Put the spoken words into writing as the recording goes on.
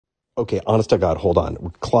Okay, honest to God, hold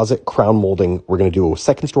on. Closet, crown molding. We're going to do a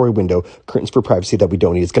second story window, curtains for privacy that we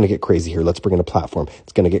don't need. It's going to get crazy here. Let's bring in a platform.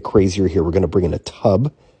 It's going to get crazier here. We're going to bring in a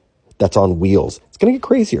tub that's on wheels. It's going to get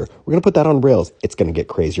crazier. We're going to put that on rails. It's going to get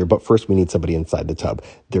crazier. But first, we need somebody inside the tub.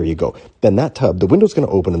 There you go. Then that tub, the window's going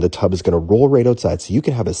to open and the tub is going to roll right outside. So you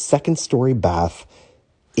can have a second story bath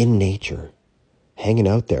in nature, hanging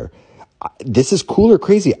out there. This is cool or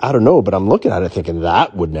crazy. I don't know, but I'm looking at it thinking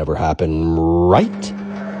that would never happen, right?